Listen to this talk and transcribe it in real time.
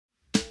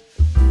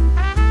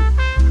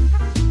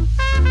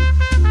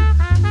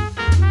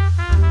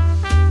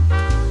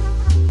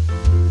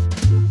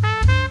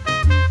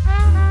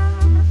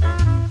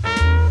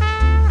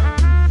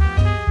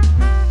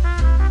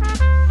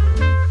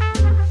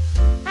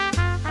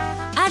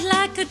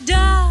a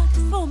dog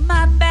for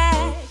my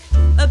bag,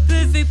 a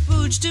perfect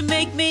pooch to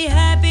make me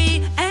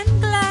happy and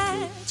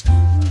glad.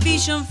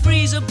 Bichon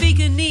Frise or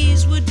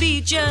Pekingese would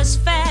be just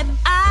fab.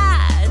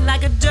 I'd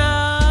like a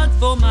dog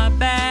for my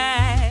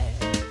bag.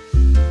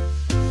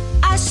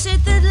 I said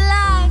that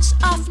life's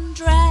often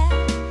drag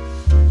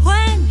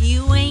when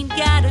you ain't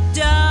got a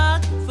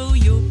dog for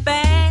your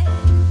bag.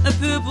 A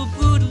purple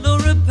poodle or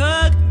a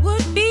pug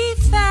would be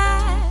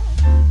fab.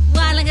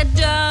 I'd like a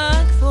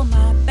dog for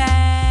my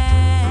bag.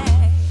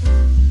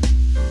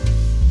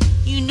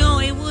 You know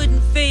it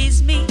wouldn't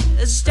faze me,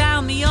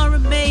 astound me or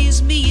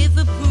amaze me if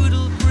a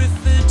poodle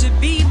preferred to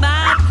be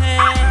my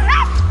pet.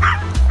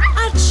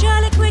 I'd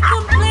surely quit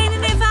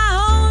complaining if I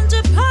owned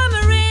a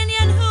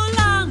Pomeranian who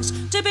longs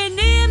to be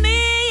near me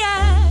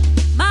yet.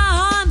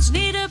 My arms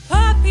need a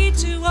puppy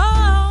to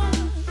own,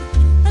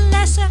 a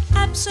lesser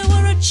Apso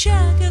or a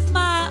chug of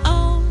my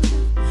own.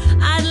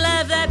 I'd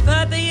love that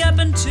puppy up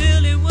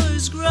until it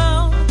was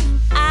grown.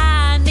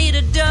 I need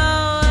a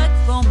dog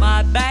for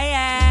my bag.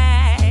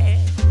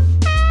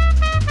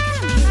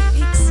 Come here,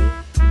 Pixie.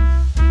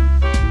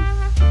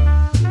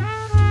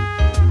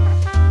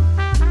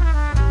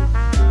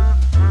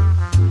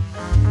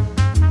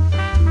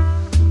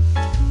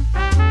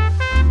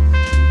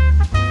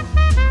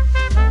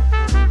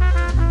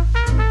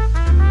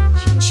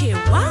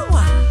 Chihuahua.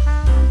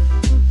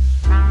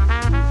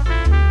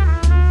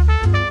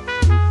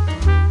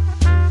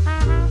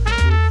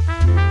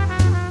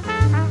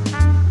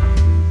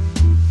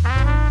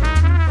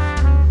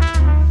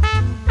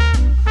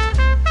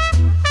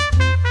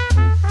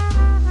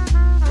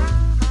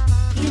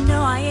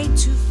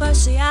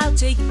 I'll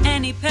take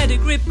any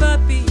pedigree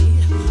puppy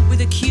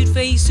with a cute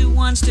face who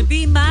wants to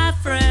be my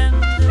friend.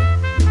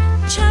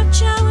 Chow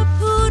Chow, a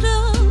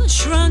poodle, a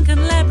shrunken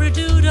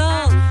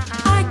labradoodle,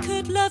 I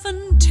could love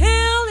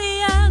until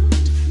the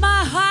end.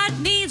 My heart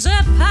needs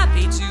a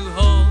puppy to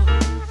hold,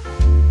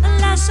 a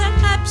lesser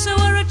Apso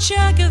or a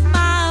chug of my